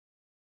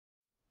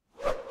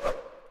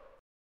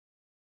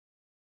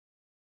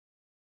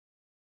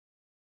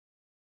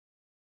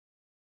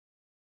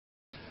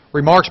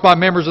Remarks by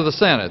members of the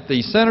Senate.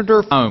 The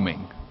Senator from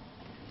Wyoming.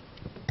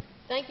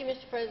 Thank you,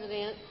 Mr.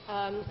 President.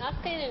 I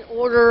stand in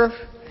order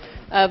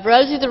of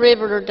Rosie the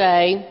Riveter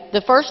Day,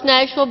 the first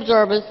national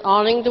observance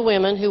honoring the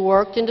women who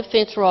worked in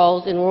defense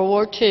roles in World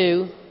War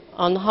II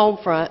on the home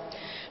front,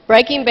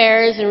 breaking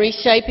barriers and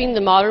reshaping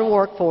the modern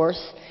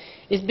workforce,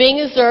 is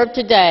being observed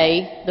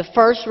today, the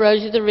first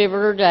Rosie the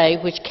Riveter Day,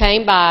 which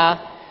came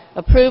by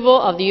approval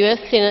of the U.S.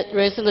 Senate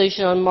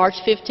resolution on March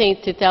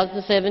 15,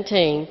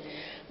 2017.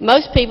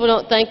 Most people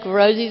don't think of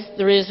Rosie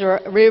the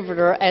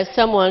Riveter as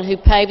someone who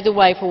paved the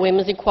way for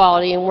women's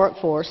equality in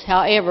workforce.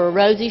 However,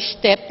 Rosie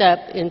stepped up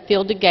and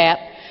filled the gap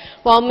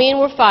while men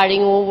were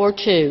fighting in World War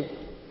II.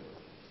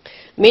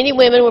 Many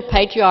women were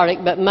patriotic,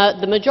 but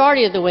the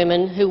majority of the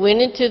women who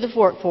went into the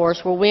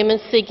workforce were women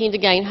seeking to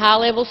gain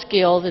high-level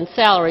skills and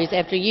salaries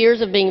after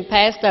years of being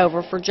passed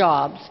over for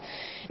jobs.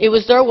 It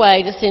was their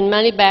way to send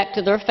money back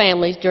to their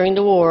families during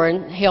the war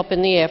and help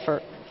in the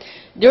effort.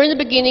 During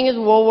the beginning of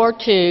World War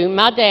II,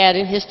 my dad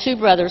and his two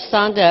brothers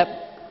signed up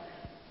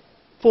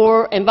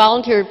for and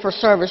volunteered for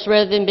service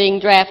rather than being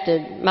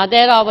drafted. My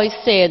dad always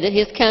said that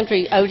his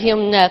country owed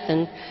him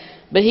nothing,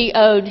 but he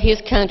owed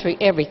his country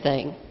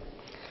everything.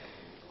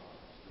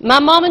 My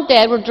mom and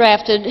dad were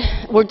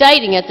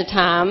dating at the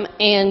time,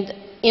 and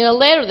in a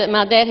letter that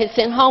my dad had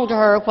sent home to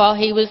her while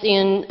he was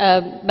in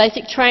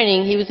basic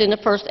training, he was in the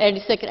 1st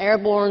 82nd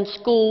Airborne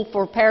School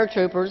for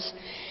paratroopers,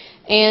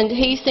 and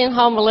he sent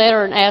home a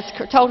letter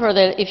and told her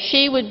that if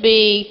she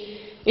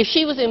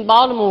was in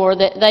Baltimore,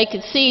 that they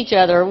could see each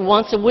other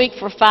once a week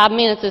for 5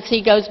 minutes as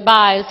he goes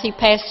by, as he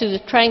passed through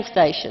the train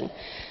station.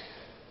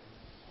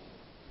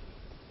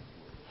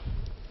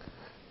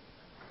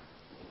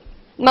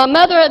 My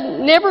mother had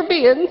never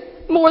been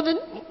more than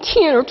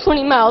 10 or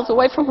 20 miles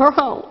away from her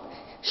home.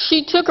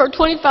 She took her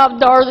 $25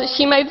 that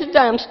she made at the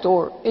dime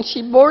store, and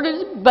she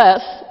boarded a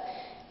bus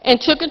and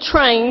took a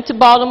train to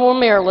Baltimore,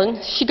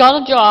 Maryland. She got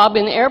a job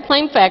in the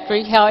airplane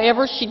factory.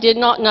 However, she did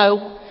not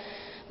know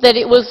that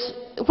it was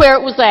where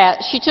it was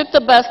at. She took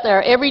the bus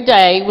there every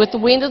day with the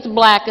windows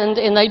blackened,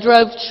 and they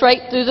drove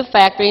straight through the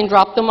factory and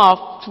dropped them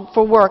off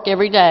for work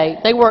every day.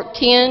 They worked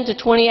 10 to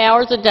 20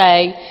 hours a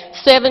day,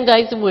 7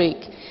 days a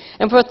week.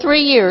 And for 3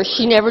 years,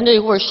 she never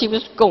knew where she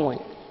was going.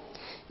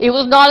 It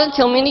was not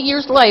until many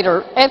years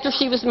later, after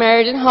she was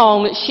married and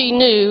home, that she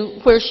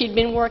knew where she'd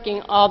been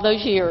working all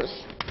those years.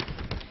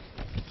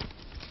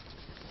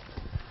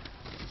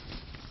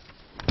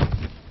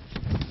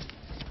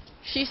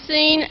 She's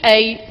seen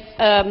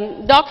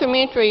a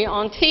documentary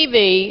on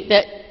TV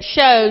that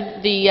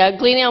showed the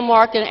Glenelg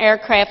Martin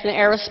Aircraft and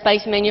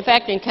Aerospace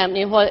Manufacturing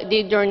Company and what it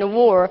did during the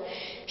war.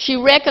 She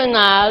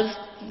recognized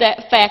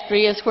that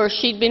factory as where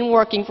she'd been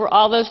working for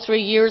all those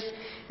 3 years,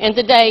 and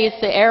today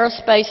it's the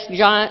aerospace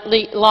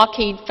giant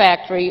Lockheed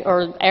factory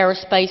or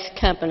aerospace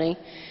company.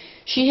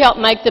 She helped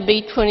make the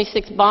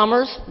B-26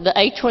 bombers, the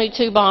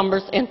A-22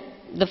 bombers, and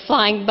the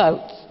flying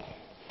boats.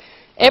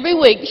 Every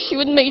week she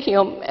would meet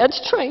him at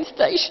the train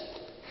station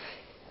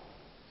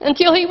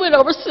until he went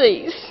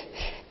overseas.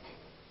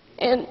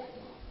 And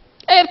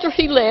after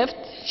he left,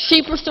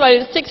 she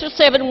persuaded 6 or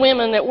 7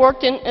 women that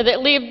that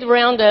lived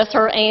around us,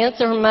 her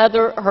aunts, and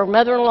her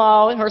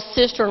mother-in-law, and her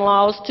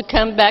sister-in-laws, to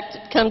come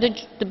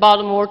to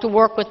Baltimore to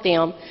work with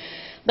them.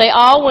 They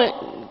all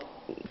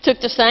took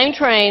the same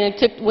train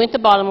and went to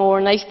Baltimore,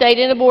 and they stayed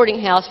in a boarding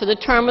house for the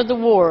term of the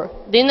war.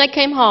 Then they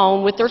came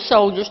home with their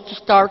soldiers to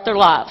start their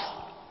lives.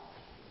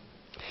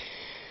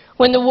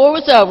 When the war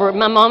was over,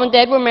 my mom and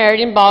dad were married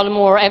in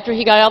Baltimore. After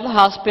he got out of the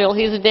hospital,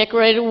 he was a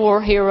decorated war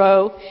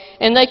hero,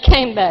 and they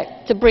came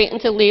back to Britain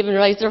to live and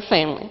raise their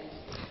family.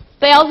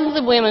 Thousands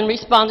of women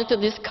responded to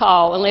this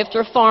call and left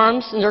their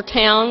farms and their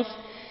towns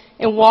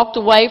and walked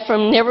away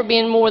from never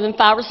being more than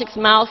 5 or 6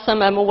 miles,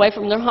 some of them away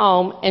from their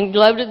home, and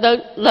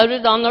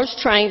loaded on those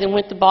trains and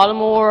went to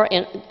Baltimore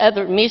and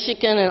other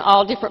Michigan and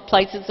all different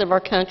places of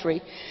our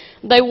country.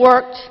 They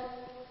worked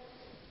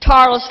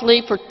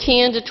tirelessly for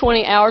 10 to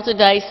 20 hours a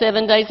day,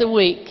 7 days a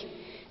week.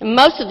 And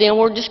most of them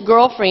were just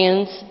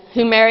girlfriends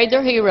who married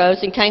their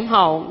heroes and came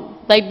home.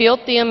 They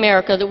built the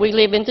America that we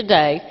live in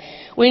today.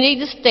 We need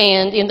to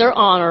stand in their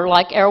honor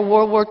like our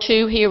World War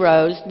II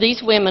heroes.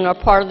 These women are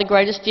part of the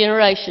greatest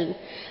generation.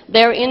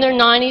 They're in their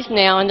 90s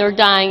now, and they're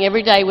dying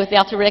every day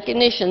without the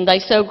recognition they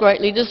so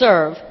greatly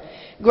deserve.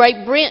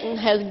 Great Britain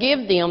has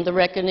given them the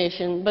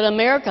recognition, but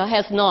America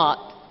has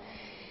not.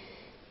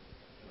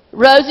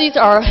 Rosies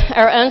are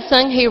our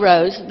unsung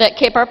heroes that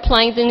kept our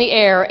planes in the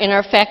air and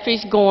our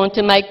factories going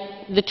to make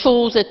the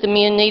tools that the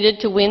men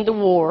needed to win the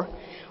war.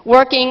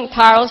 Working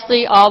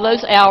tirelessly all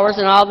those hours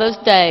and all those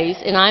days,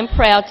 and I'm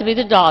proud to be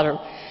the daughter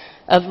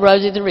of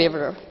Rosie the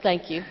Riveter.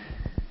 Thank you.